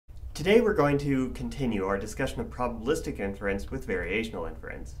Today we're going to continue our discussion of probabilistic inference with variational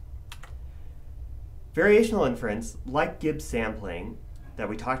inference. Variational inference, like Gibbs sampling that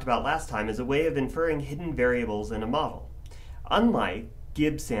we talked about last time, is a way of inferring hidden variables in a model. Unlike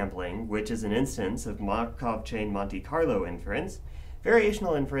Gibbs sampling, which is an instance of Markov chain Monte Carlo inference,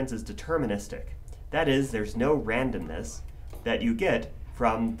 variational inference is deterministic. That is, there's no randomness that you get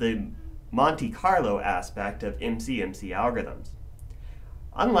from the Monte Carlo aspect of MC-MC algorithms.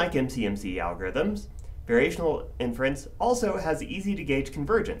 Unlike MC-MC algorithms, variational inference also has easy-to-gauge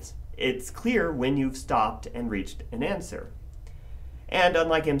convergence. It's clear when you've stopped and reached an answer. And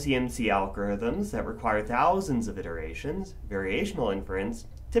unlike MC-MC algorithms that require thousands of iterations, variational inference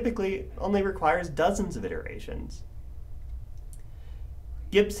typically only requires dozens of iterations.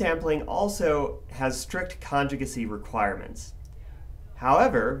 Gibbs sampling also has strict conjugacy requirements.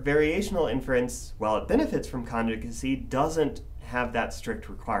 However, variational inference, while it benefits from conjugacy, doesn't have that strict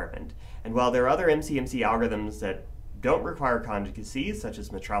requirement. And while there are other MC-MC algorithms that don't require conjugacy, such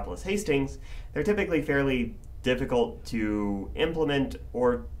as Metropolis Hastings, they're typically fairly difficult to implement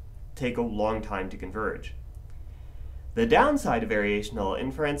or take a long time to converge. The downside of variational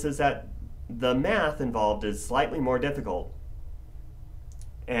inference is that the math involved is slightly more difficult,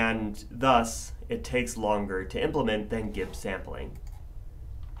 and thus it takes longer to implement than Gibbs sampling.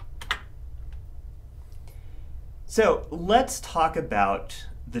 So let's talk about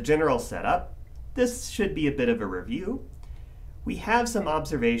the general setup. This should be a bit of a review. We have some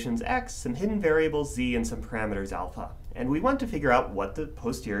observations x, some hidden variables z, and some parameters alpha. And we want to figure out what the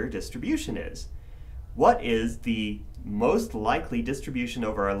posterior distribution is. What is the most likely distribution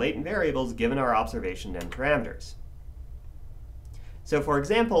over our latent variables given our observation and parameters? So for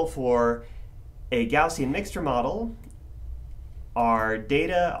example, for a Gaussian mixture model, our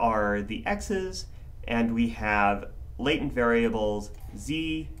data are the x's, and we have latent variables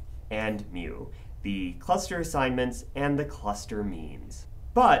z and mu, the cluster assignments and the cluster means.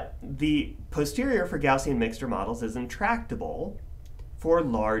 But the posterior for Gaussian mixture models is intractable for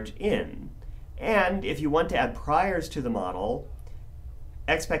large N. And if you want to add priors to the model,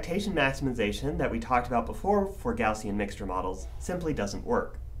 expectation maximization that we talked about before for Gaussian mixture models simply doesn't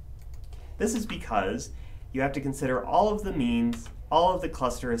work. This is because you have to consider all of the means, all of the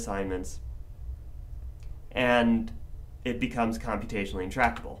cluster assignments, and it becomes computationally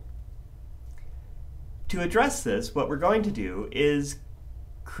intractable. To address this, what we're going to do is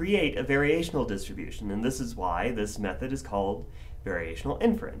create a variational distribution, and this is why this method is called variational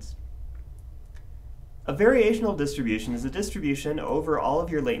inference. A variational distribution is a distribution over all of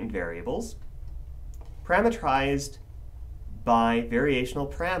your latent variables, parameterized by variational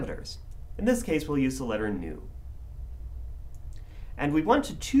parameters. In this case, we'll use the letter nu. And we want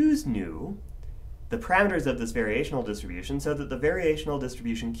to choose nu, the parameters of this variational distribution, so that the variational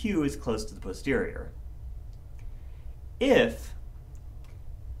distribution Q is close to the posterior. If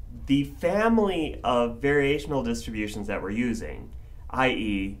the family of variational distributions that we're using,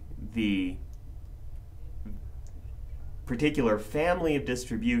 i.e. the particular family of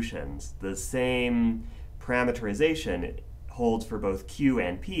distributions, the same parameterization holds for both Q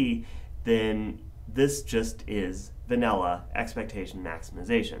and P, then this just is vanilla expectation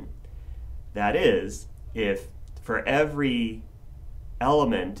maximization. That is, if for every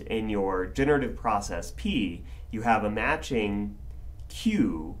element in your generative process P, you have a matching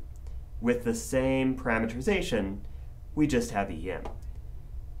Q with the same parameterization, we just have EM.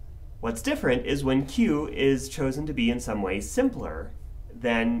 What's different is when Q is chosen to be in some way simpler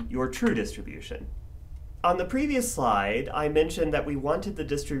than your true distribution. On the previous slide, I mentioned that we wanted the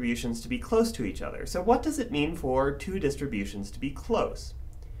distributions to be close to each other. So what does it mean for two distributions to be close?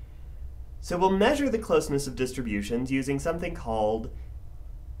 So we'll measure the closeness of distributions using something called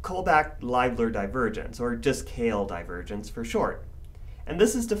Kullback-Leibler divergence, or just KL divergence for short. And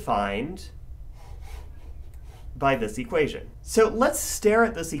this is defined by this equation. So let's stare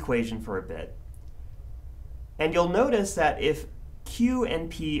at this equation for a bit. And you'll notice that if Q and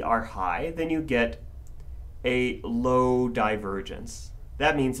P are high, then you get a low divergence.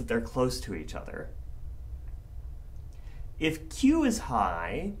 That means that they're close to each other. If Q is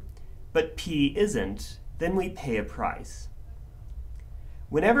high, but P isn't, then we pay a price.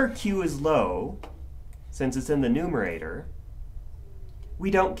 Whenever Q is low, since it's in the numerator,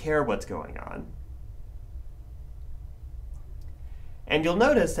 we don't care what's going on. And you'll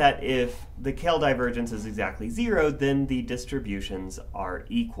notice that if the KL divergence is exactly 0, then the distributions are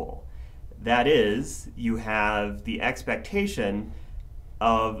equal. That is, you have the expectation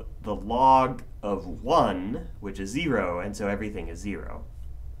of the log of 1, which is 0, and so everything is 0.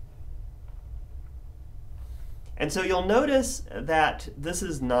 And so you'll notice that this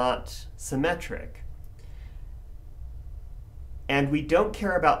is not symmetric. And we don't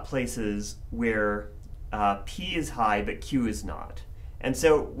care about places where p is high but q is not. And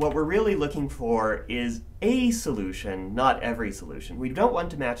so what we're really looking for is a solution, not every solution. We don't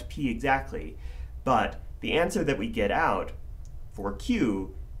want to match p exactly, but the answer that we get out for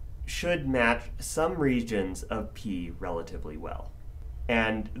q should match some regions of p relatively well.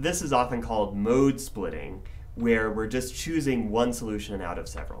 And this is often called mode splitting, where we're just choosing one solution out of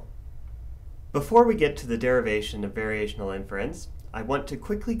several. Before we get to the derivation of variational inference, I want to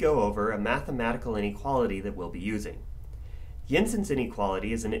quickly go over a mathematical inequality that we'll be using. Jensen's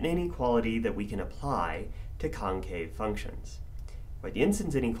inequality is an inequality that we can apply to concave functions. What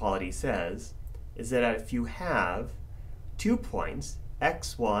Jensen's inequality says is that if you have 2 points,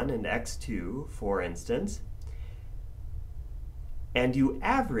 x1 and x2, for instance, and you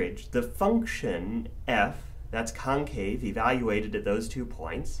average the function f, that's concave, evaluated at those 2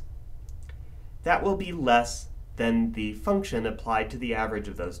 points, that will be less than the function applied to the average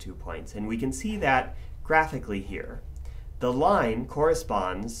of those 2 points. And we can see that graphically here. The line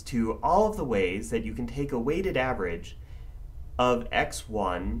corresponds to all of the ways that you can take a weighted average of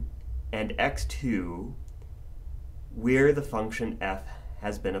x1 and x2 where the function f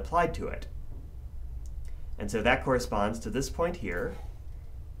has been applied to it. And so that corresponds to this point here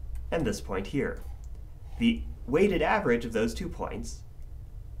and this point here. The weighted average of those 2 points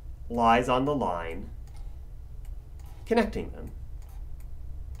lies on the line connecting them.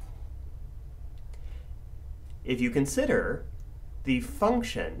 If you consider the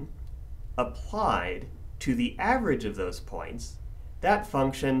function applied to the average of those points, that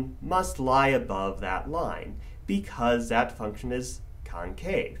function must lie above that line because that function is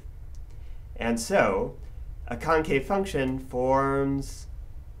concave. And so a concave function forms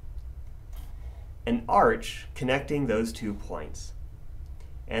an arch connecting those 2 points.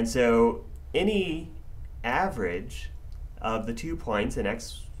 And so any average of the 2 points in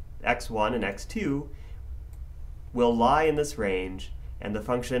x1 and x2 will lie in this range, and the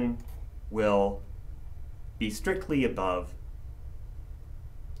function will be strictly above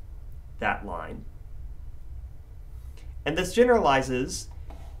that line. And this generalizes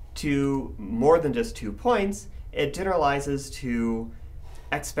to more than just 2 points. It generalizes to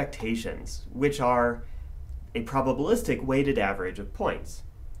expectations, which are a probabilistic weighted average of points.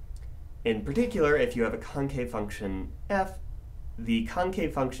 In particular, if you have a concave function f, the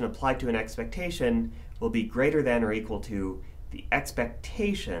concave function applied to an expectation will be greater than or equal to the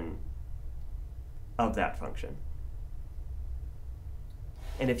expectation of that function.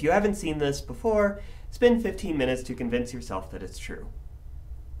 And if you haven't seen this before, spend 15 minutes to convince yourself that it's true.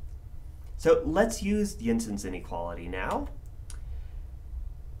 So let's use Jensen's inequality now.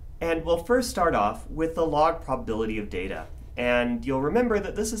 And we'll first start off with the log probability of data. And you'll remember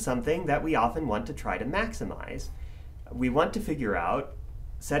that this is something that we often want to try to maximize. We want to figure out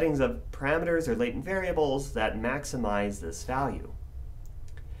settings of parameters or latent variables that maximize this value.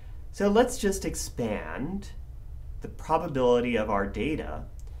 So let's just expand the probability of our data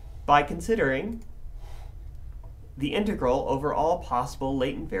by considering the integral over all possible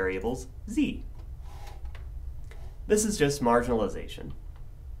latent variables z. This is just marginalization.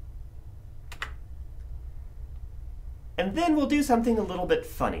 And then we'll do something a little bit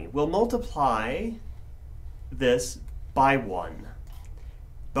funny. We'll multiply this by 1.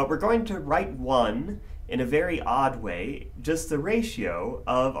 But we're going to write 1 in a very odd way, just the ratio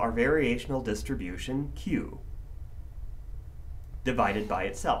of our variational distribution q divided by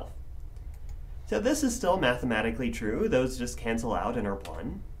itself. So this is still mathematically true. Those just cancel out and are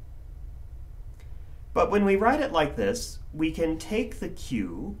 1. But when we write it like this, we can take the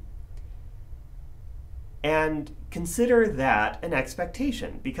q and consider that an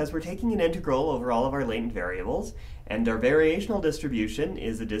expectation, because we're taking an integral over all of our latent variables, and our variational distribution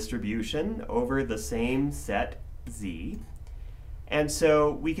is a distribution over the same set z. And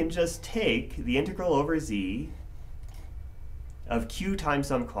so we can just take the integral over z of q times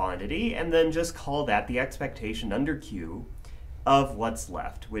some quantity, and then just call that the expectation under q of what's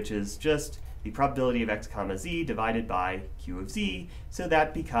left, which is just the probability of x comma z divided by q of z. So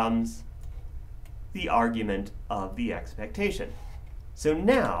that becomes the argument of the expectation. So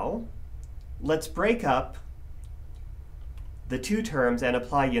now, let's break up the 2 terms and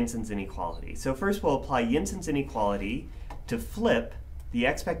apply Jensen's inequality. So first we'll apply Jensen's inequality to flip the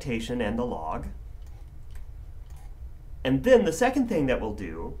expectation and the log. And then the second thing that we'll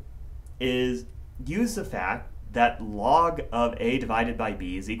do is use the fact that log of a divided by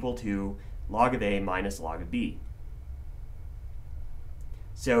b is equal to log of a minus log of b.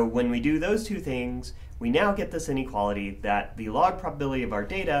 So when we do those 2 things, we now get this inequality that the log probability of our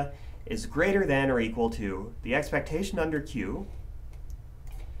data is greater than or equal to the expectation under Q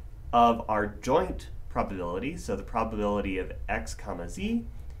of our joint probability, so the probability of x comma z,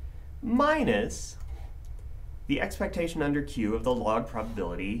 minus the expectation under Q of the log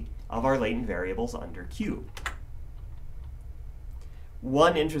probability of our latent variables under Q.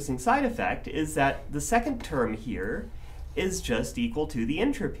 One interesting side effect is that the second term here is just equal to the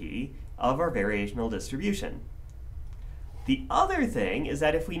entropy of our variational distribution. The other thing is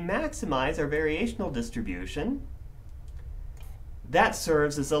that if we maximize our variational distribution, that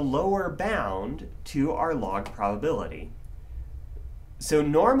serves as a lower bound to our log probability. So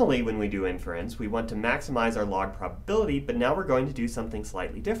normally when we do inference, we want to maximize our log probability, but now we're going to do something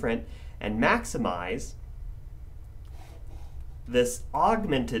slightly different and maximize this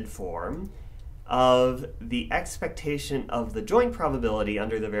augmented form of the expectation of the joint probability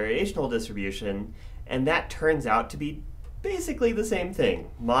under the variational distribution, and that turns out to be basically the same thing,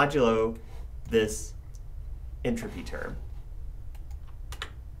 modulo this entropy term.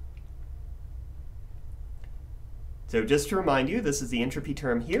 So just to remind you, this is the entropy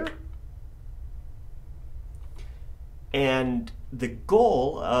term here. And the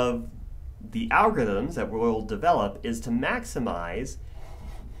goal of the algorithms that we'll develop is to maximize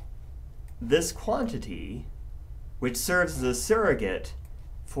this quantity, which serves as a surrogate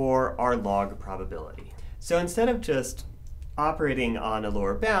for our log probability. So instead of just operating on a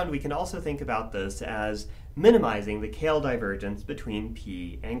lower bound, we can also think about this as minimizing the Kale divergence between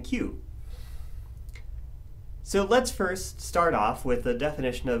P and Q. So let's first start off with the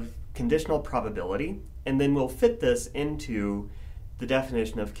definition of conditional probability, and then we'll fit this into the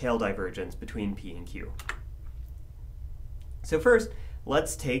definition of Kale divergence between P and Q. So first,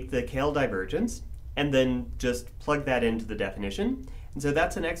 let's take the Kale divergence and then just plug that into the definition. And so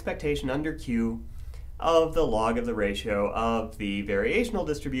that's an expectation under Q of the log of the ratio of the variational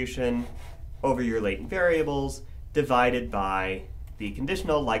distribution over your latent variables divided by the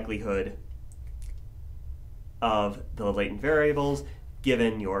conditional likelihood of the latent variables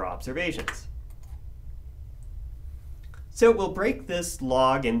given your observations. So we'll break this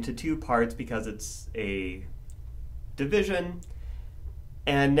log into two parts because it's a division,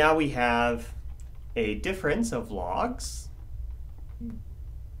 and now we have a difference of logs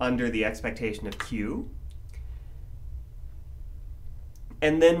under the expectation of Q.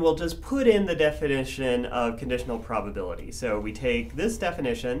 And then we'll just put in the definition of conditional probability. So we take this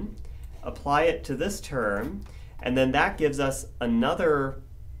definition, apply it to this term, and then that gives us another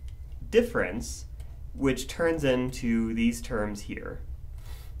difference, which turns into these terms here.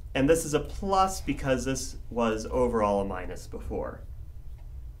 And this is a plus because this was overall a minus before.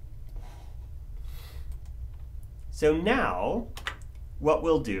 So now, what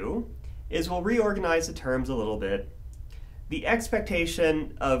we'll do is we'll reorganize the terms a little bit. The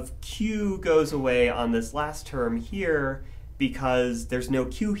expectation of Q goes away on this last term here because there's no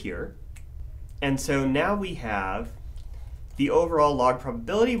Q here. And so now we have the overall log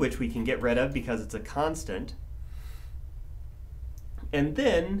probability, which we can get rid of because it's a constant. And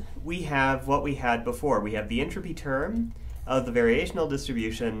then we have what we had before. We have the entropy term of the variational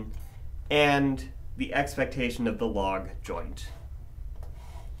distribution and the expectation of the log joint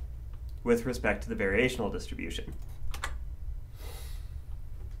with respect to the variational distribution.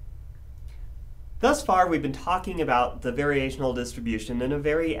 Thus far, we've been talking about the variational distribution in a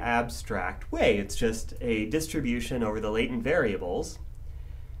very abstract way. It's just a distribution over the latent variables.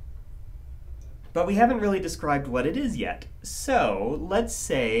 But we haven't really described what it is yet. So let's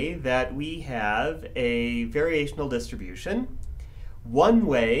say that we have a variational distribution. One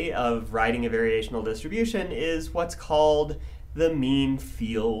way of writing a variational distribution is what's called the mean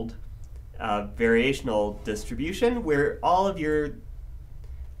field variational distribution, where all of your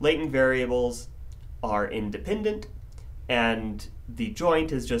latent variables are independent, and the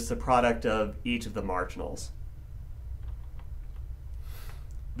joint is just the product of each of the marginals.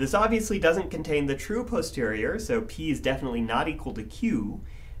 This obviously doesn't contain the true posterior, so P is definitely not equal to Q,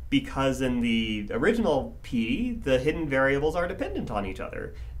 because in the original P, the hidden variables are dependent on each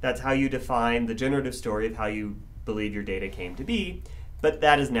other. That's how you define the generative story of how you believe your data came to be, but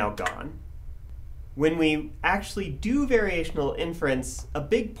that is now gone. When we actually do variational inference, a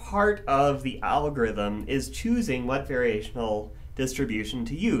big part of the algorithm is choosing what variational distribution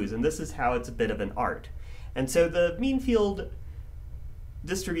to use, and this is how it's a bit of an art. And so the mean field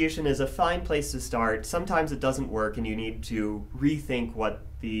distribution is a fine place to start. Sometimes it doesn't work and you need to rethink what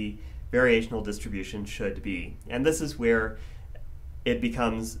the variational distribution should be. And this is where it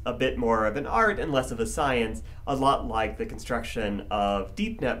becomes a bit more of an art and less of a science, a lot like the construction of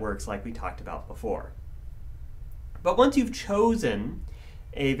deep networks like we talked about before. But once you've chosen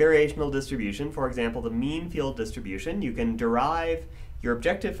a variational distribution, for example, the mean field distribution, you can derive your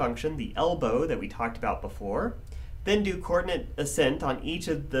objective function, the elbow that we talked about before, then do coordinate ascent on each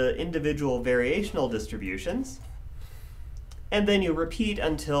of the individual variational distributions, and then you repeat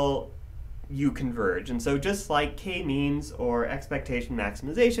until you converge. And so just like k-means or expectation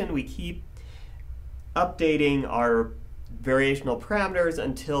maximization, we keep updating our variational parameters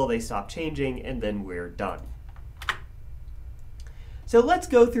until they stop changing, and then we're done. So let's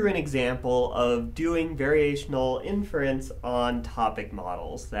go through an example of doing variational inference on topic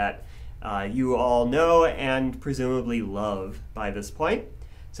models that you all know and presumably love by this point.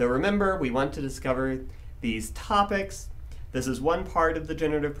 So remember, we want to discover these topics. This is one part of the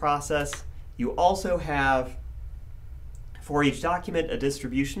generative process. You also have, for each document, a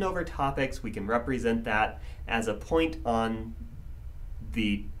distribution over topics. We can represent that as a point on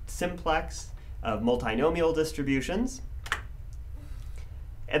the simplex of multinomial distributions.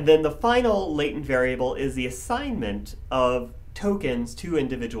 And then the final latent variable is the assignment of tokens to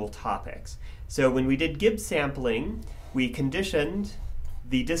individual topics. So when we did Gibbs sampling, we conditioned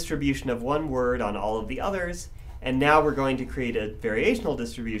the distribution of one word on all of the others, and now we're going to create a variational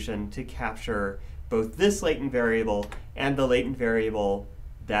distribution to capture both this latent variable and the latent variable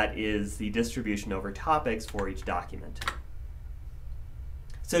that is the distribution over topics for each document.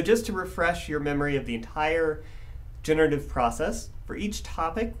 So just to refresh your memory of the entire generative process, for each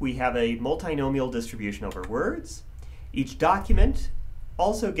topic we have a multinomial distribution over words. Each document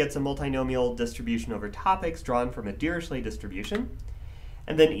also gets a multinomial distribution over topics drawn from a Dirichlet distribution.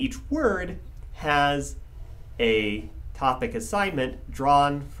 And then each word has a topic assignment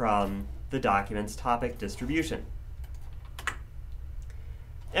drawn from the document's topic distribution.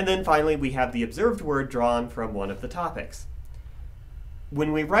 And then finally we have the observed word drawn from one of the topics.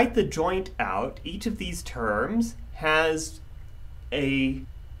 When we write the joint out, each of these terms has a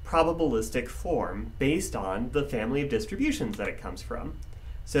probabilistic form based on the family of distributions that it comes from.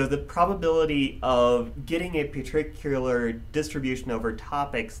 So the probability of getting a particular distribution over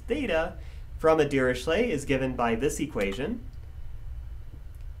topics theta from a Dirichlet is given by this equation.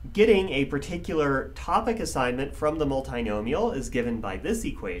 Getting a particular topic assignment from the multinomial is given by this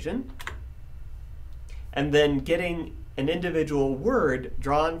equation. And then getting an individual word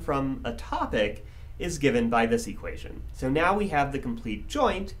drawn from a topic is given by this equation. So now we have the complete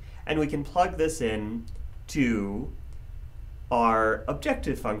joint, and we can plug this in to our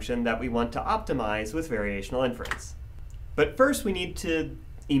objective function that we want to optimize with variational inference. But first we need to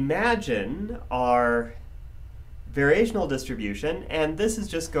imagine our variational distribution, and this is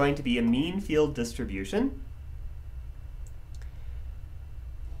just going to be a mean field distribution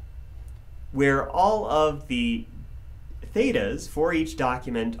where all of the thetas for each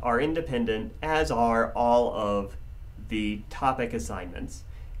document are independent, as are all of the topic assignments.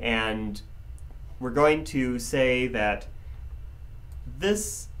 And we're going to say that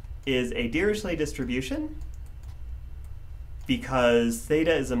this is a Dirichlet distribution because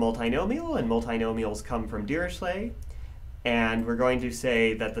theta is a multinomial and multinomials come from Dirichlet. And we're going to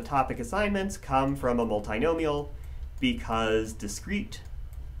say that the topic assignments come from a multinomial because discrete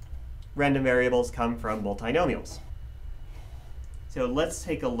random variables come from multinomials. So let's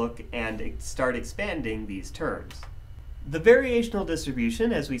take a look and start expanding these terms. The variational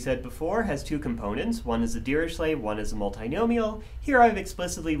distribution, as we said before, has two components. One is a Dirichlet, one is a multinomial. Here I've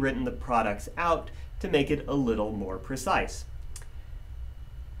explicitly written the products out to make it a little more precise.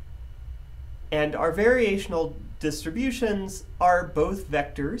 And our variational distributions are both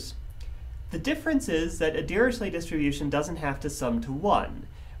vectors. The difference is that a Dirichlet distribution doesn't have to sum to 1.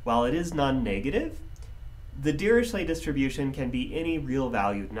 While it is non-negative, the Dirichlet distribution can be any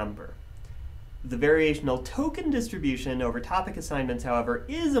real-valued number. The variational token distribution over topic assignments, however,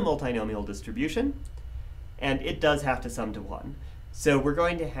 is a multinomial distribution, and it does have to sum to 1. So we're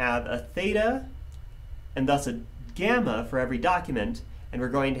going to have a theta, and thus a gamma for every document, and we're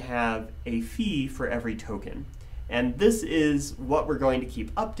going to have a phi for every token. And this is what we're going to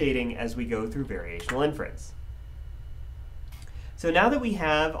keep updating as we go through variational inference. So now that we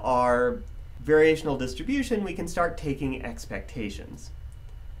have our variational distribution, we can start taking expectations.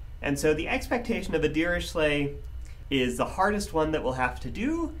 And so the expectation of a Dirichlet is the hardest one that we'll have to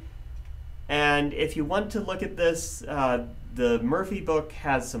do. And if you want to look at this, the Murphy book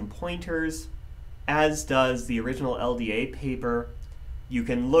has some pointers, as does the original LDA paper. You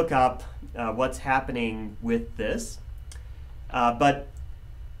can look up what's happening with this. But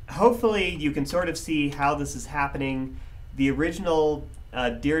hopefully you can sort of see how this is happening. The original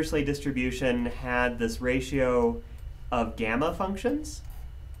Dirichlet distribution had this ratio of gamma functions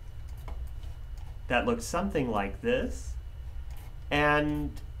that looks something like this.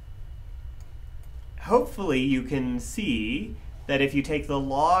 And hopefully you can see that if you take the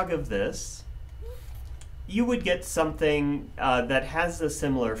log of this, you would get something that has a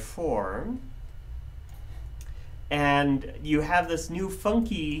similar form. And you have this new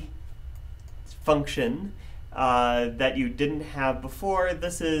funky function that you didn't have before.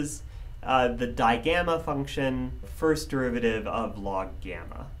 This is the digamma function, first derivative of log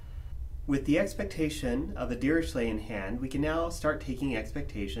gamma. With the expectation of a Dirichlet in hand, we can now start taking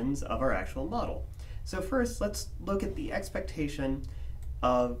expectations of our actual model. So first, let's look at the expectation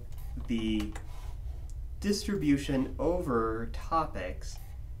of the distribution over topics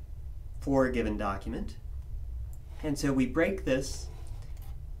for a given document. And so we break this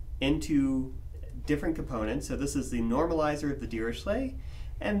into different components. So this is the normalizer of the Dirichlet,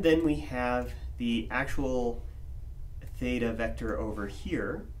 and then we have the actual theta vector over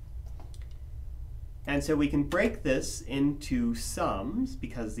here. And so we can break this into sums,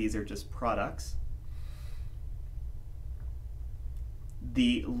 because these are just products.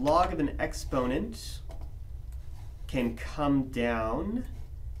 The log of an exponent can come down.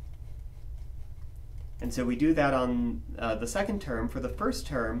 And so we do that on the second term. For the first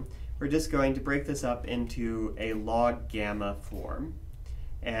term, we're just going to break this up into a log gamma form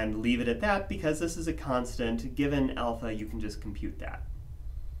and leave it at that, because this is a constant. Given alpha, you can just compute that.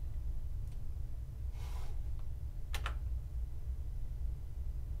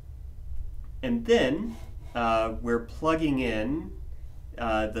 And then we're plugging in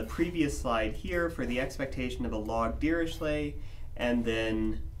the previous slide here for the expectation of a log Dirichlet, and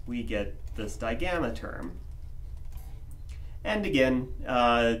then we get this digamma term. And again,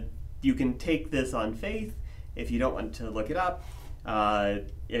 you can take this on faith if you don't want to look it up.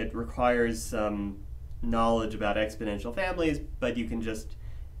 It requires some knowledge about exponential families, but you can just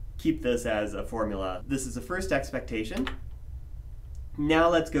keep this as a formula. This is the first expectation. Now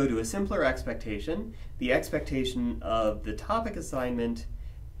let's go to a simpler expectation, the expectation of the topic assignment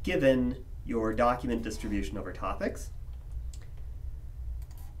given your document distribution over topics.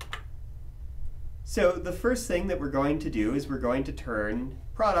 So the first thing that we're going to do is we're going to turn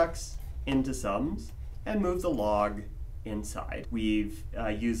products into sums and move the log inside. We've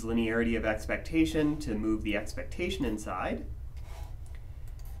used linearity of expectation to move the expectation inside.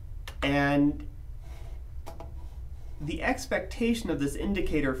 And the expectation of this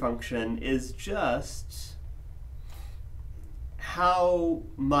indicator function is just how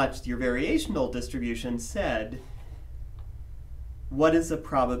much your variational distribution said what is the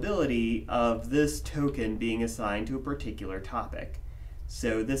probability of this token being assigned to a particular topic.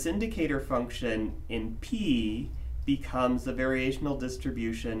 So this indicator function in P becomes the variational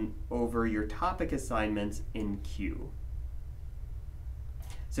distribution over your topic assignments in Q.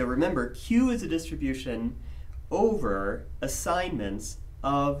 So remember, Q is a distribution over assignments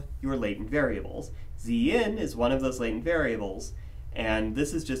of your latent variables. Zn is one of those latent variables, and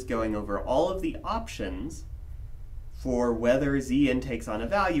this is just going over all of the options for whether Zn takes on a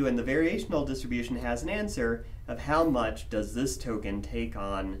value, and the variational distribution has an answer of how much does this token take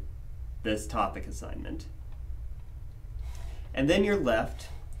on this topic assignment. And then you're left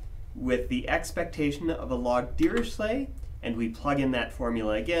with the expectation of a log Dirichlet, and we plug in that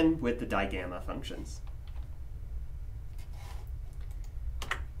formula again with the digamma functions.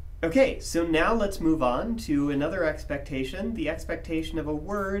 Okay, so now let's move on to another expectation, the expectation of a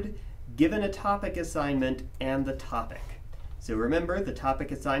word given a topic assignment and the topic. So remember, the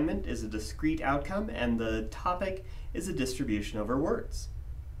topic assignment is a discrete outcome, and the topic is a distribution over words.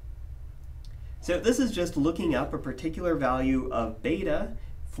 So this is just looking up a particular value of beta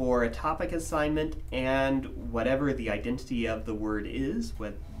for a topic assignment and whatever the identity of the word is,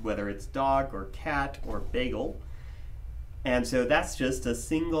 whether it's dog or cat or bagel. And so that's just a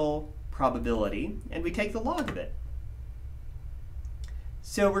single probability, and we take the log of it.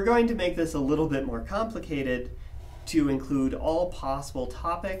 So we're going to make this a little bit more complicated to include all possible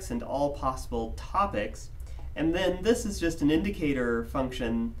topics and all possible topics. And then this is just an indicator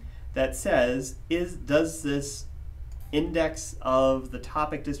function that says, does this index of the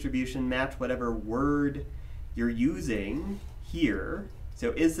topic distribution match whatever word you're using here?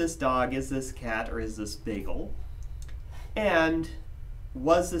 So is this dog, is this cat, or is this bagel? And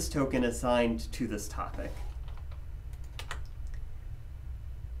was this token assigned to this topic?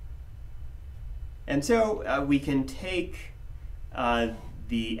 And so we can take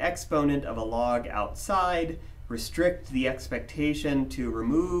the exponent of a log outside, restrict the expectation to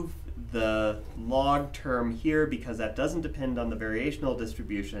remove the log term here because that doesn't depend on the variational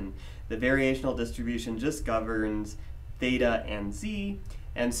distribution. The variational distribution just governs theta and z.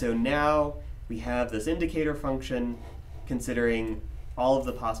 And so now We have this indicator function considering all of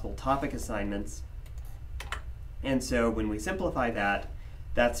the possible topic assignments. And so when we simplify that,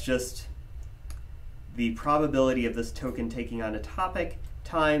 that's just the probability of this token taking on a topic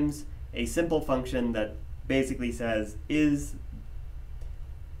times a simple function that basically says, is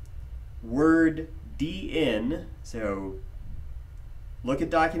word D in, so look at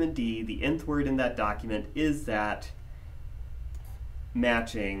document D, the nth word in that document, is that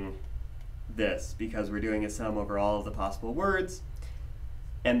matching this, because we're doing a sum over all of the possible words,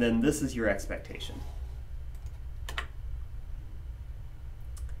 and then this is your expectation.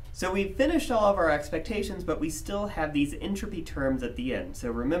 So we've finished all of our expectations, but we still have these entropy terms at the end. So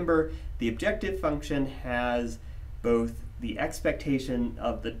remember, the objective function has both the expectation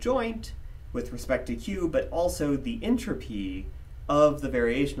of the joint with respect to Q, but also the entropy of the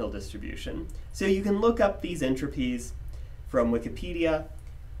variational distribution. So you can look up these entropies from Wikipedia.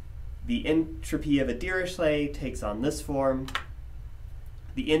 The entropy of a Dirichlet takes on this form.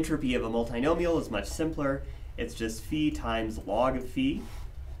 The entropy of a multinomial is much simpler. It's just phi times log of phi.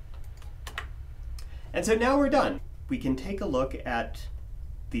 And so now we're done. We can take a look at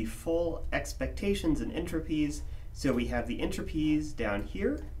the full expectations and entropies. So we have the entropies down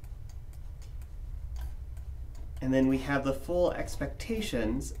here. And then we have the full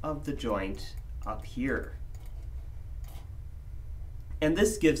expectations of the joint up here. And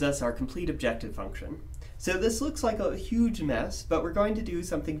this gives us our complete objective function. So this looks like a huge mess, but we're going to do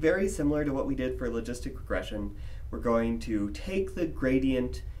something very similar to what we did for logistic regression. We're going to take the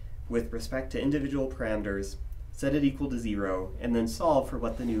gradient with respect to individual parameters, set it equal to 0, and then solve for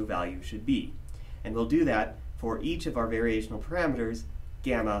what the new value should be. And we'll do that for each of our variational parameters,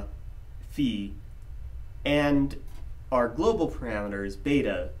 gamma, phi, and our global parameters,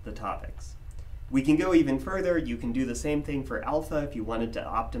 beta, the topics. We can go even further. You can do the same thing for alpha if you wanted to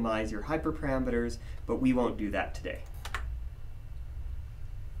optimize your hyperparameters, but we won't do that today.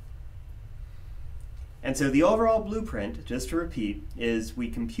 And so the overall blueprint, just to repeat, is we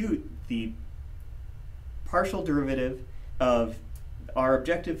compute the partial derivative of our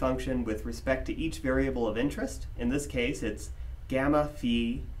objective function with respect to each variable of interest. In this case, it's gamma,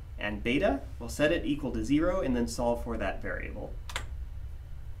 phi, and beta. We'll set it equal to 0 and then solve for that variable.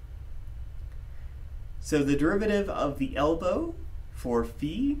 So the derivative of the elbow for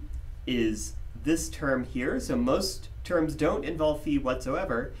phi is this term here. So most terms don't involve phi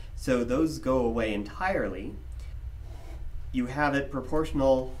whatsoever, so those go away entirely. You have it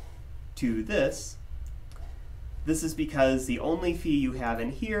proportional to this. This is because the only phi you have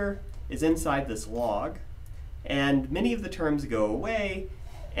in here is inside this log, and many of the terms go away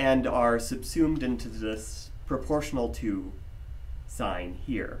and are subsumed into this proportional to sign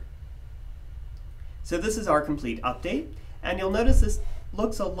here. So this is our complete update, and you'll notice this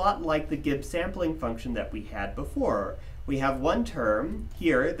looks a lot like the Gibbs sampling function that we had before. We have one term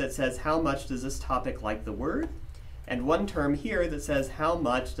here that says how much does this topic like the word, and one term here that says how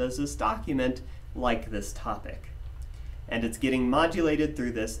much does this document like this topic. And it's getting modulated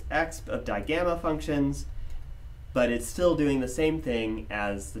through this exp of digamma functions, but it's still doing the same thing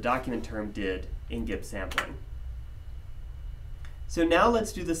as the document term did in Gibbs sampling. So now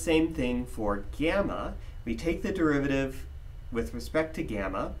let's do the same thing for gamma. We take the derivative with respect to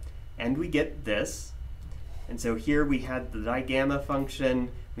gamma, and we get this. And so here we had the digamma function.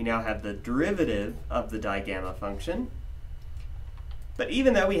 We now have the derivative of the digamma function. But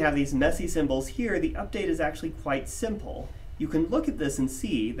even though we have these messy symbols here, the update is actually quite simple. You can look at this and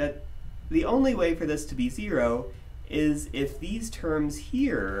see that the only way for this to be 0 is if these terms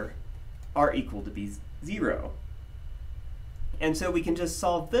here are equal to be 0. And so we can just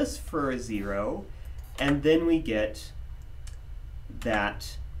solve this for a 0, and then we get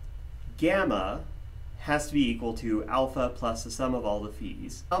that gamma has to be equal to alpha plus the sum of all the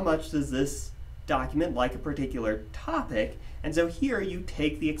phis. How much does this document like a particular topic? And so here you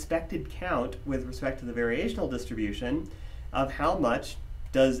take the expected count with respect to the variational distribution of how much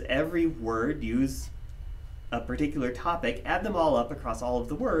does every word use a particular topic, add them all up across all of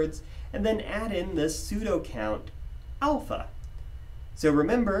the words, and then add in this pseudo count alpha. So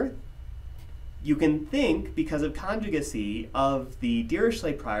remember, you can think, because of conjugacy, of the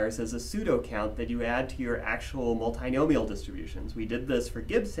Dirichlet priors as a pseudo count that you add to your actual multinomial distributions. We did this for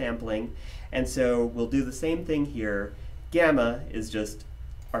Gibbs sampling, and so we'll do the same thing here. Gamma is just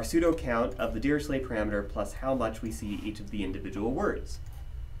our pseudo count of the Dirichlet parameter plus how much we see each of the individual words.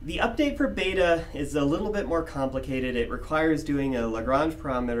 The update for beta is a little bit more complicated. It requires doing a Lagrange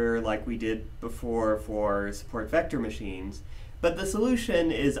parameter like we did before for support vector machines. But the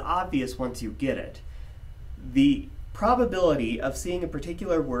solution is obvious once you get it. The probability of seeing a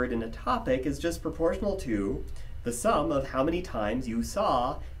particular word in a topic is just proportional to the sum of how many times you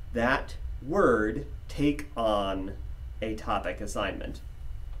saw that word take on a topic assignment.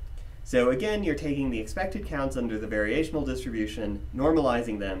 So again, you're taking the expected counts under the variational distribution,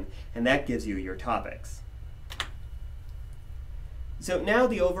 normalizing them, and that gives you your topics. So now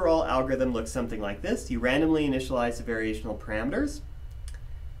the overall algorithm looks something like this. You randomly initialize the variational parameters.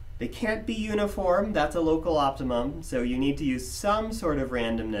 They can't be uniform, that's a local optimum, so you need to use some sort of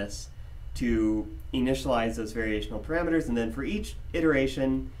randomness to initialize those variational parameters, and then for each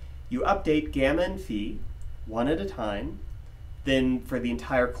iteration, you update gamma and phi one at a time. Then for the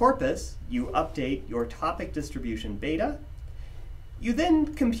entire corpus, you update your topic distribution beta. You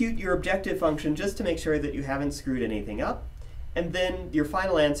then compute your objective function just to make sure that you haven't screwed anything up. And then your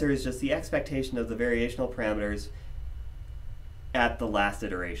final answer is just the expectation of the variational parameters at the last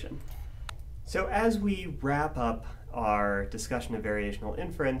iteration. So as we wrap up our discussion of variational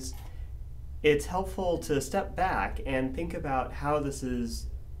inference, it's helpful to step back and think about how this is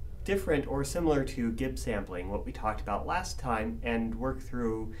different or similar to Gibbs sampling, what we talked about last time, and work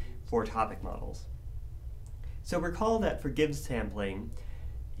through for topic models. So recall that for Gibbs sampling,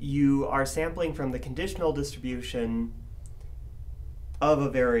 you are sampling from the conditional distribution of a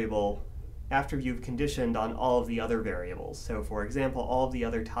variable after you've conditioned on all of the other variables. So for example, all of the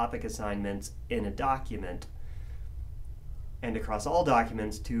other topic assignments in a document and across all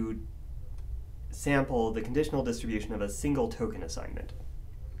documents to sample the conditional distribution of a single token assignment.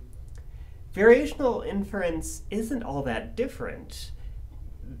 Variational inference isn't all that different.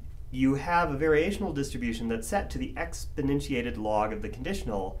 You have a variational distribution that's set to the exponentiated log of the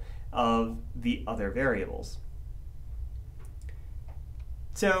conditional of the other variables.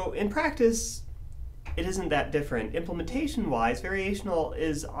 So in practice, it isn't that different. Implementation-wise, variational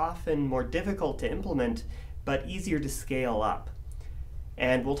is often more difficult to implement, but easier to scale up.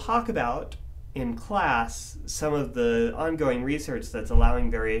 And we'll talk about in class some of the ongoing research that's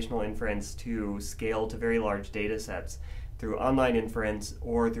allowing variational inference to scale to very large data sets through online inference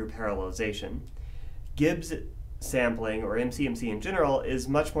or through parallelization. Gibbs sampling, or MCMC in general, is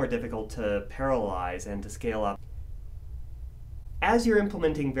much more difficult to parallelize and to scale up. As you're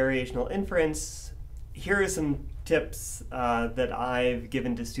implementing variational inference, here are some tips that I've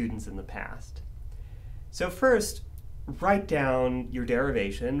given to students in the past. So first, write down your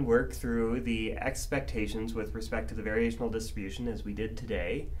derivation, work through the expectations with respect to the variational distribution as we did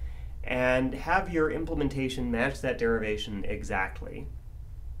today, and have your implementation match that derivation exactly.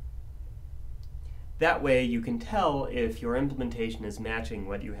 That way you can tell if your implementation is matching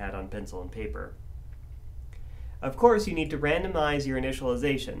what you had on pencil and paper. Of course, you need to randomize your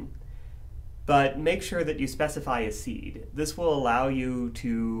initialization, but make sure that you specify a seed. This will allow you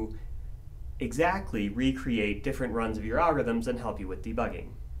to exactly recreate different runs of your algorithms and help you with debugging.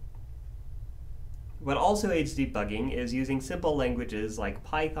 What also aids debugging is using simple languages like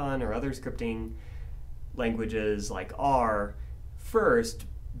Python or other scripting languages like R first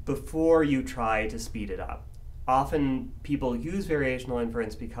before you try to speed it up. Often people use variational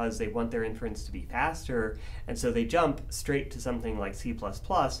inference because they want their inference to be faster, and so they jump straight to something like C++,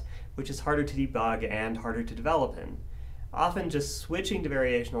 which is harder to debug and harder to develop in. Often just switching to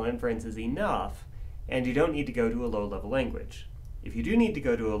variational inference is enough, and you don't need to go to a low-level language. If you do need to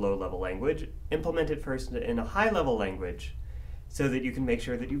go to a low-level language, implement it first in a high-level language so that you can make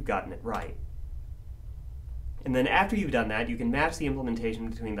sure that you've gotten it right. And then after you've done that, you can match the implementation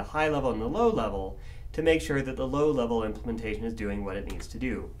between the high level and the low level to make sure that the low-level implementation is doing what it needs to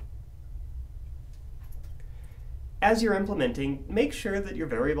do. As you're implementing, make sure that your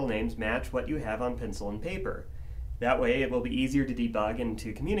variable names match what you have on pencil and paper. That way it will be easier to debug and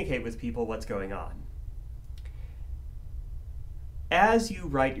to communicate with people what's going on. As you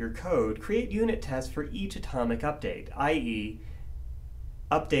write your code, create unit tests for each atomic update, i.e.,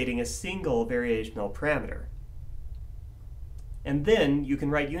 updating a single variational parameter. And then you can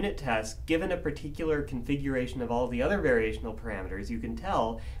write unit tests given a particular configuration of all the other variational parameters. You can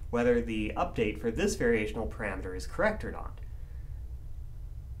tell whether the update for this variational parameter is correct or not.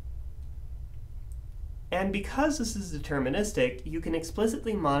 And because this is deterministic, you can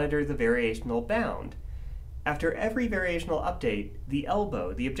explicitly monitor the variational bound. After every variational update, the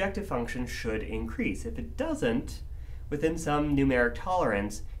elbow, the objective function, should increase. If it doesn't, within some numeric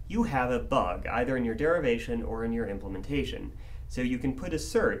tolerance, you have a bug, either in your derivation or in your implementation. So you can put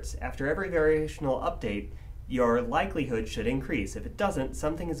asserts after every variational update, your likelihood should increase. If it doesn't,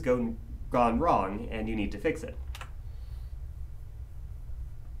 something has gone wrong and you need to fix it.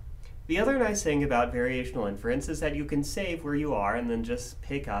 The other nice thing about variational inference is that you can save where you are and then just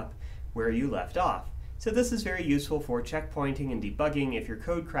pick up where you left off. So this is very useful for checkpointing and debugging. If your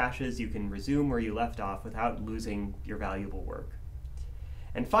code crashes, you can resume where you left off without losing your valuable work.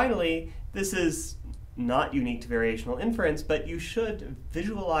 And finally, this is not unique to variational inference, but you should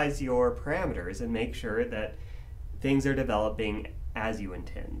visualize your parameters and make sure that things are developing as you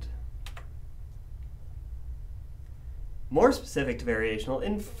intend. More specific to variational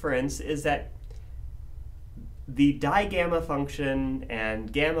inference is that the digamma function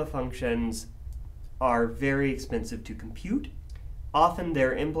and gamma functions are very expensive to compute. Often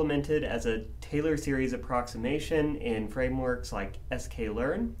they're implemented as a Taylor series approximation in frameworks like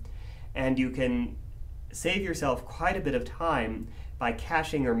sklearn, and you can save yourself quite a bit of time by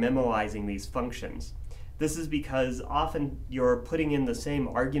caching or memoizing these functions. This is because often you're putting in the same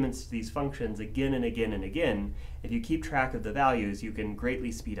arguments to these functions again and again and again. If you keep track of the values, you can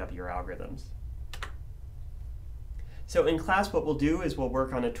greatly speed up your algorithms. So in class, what we'll do is we'll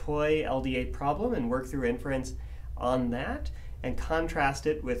work on a toy LDA problem and work through inference on that and contrast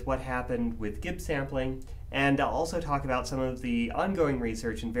it with what happened with Gibbs sampling. And I'll also talk about some of the ongoing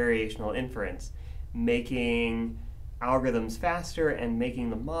research in variational inference, making algorithms faster and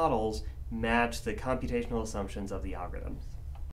making the models match the computational assumptions of the algorithms.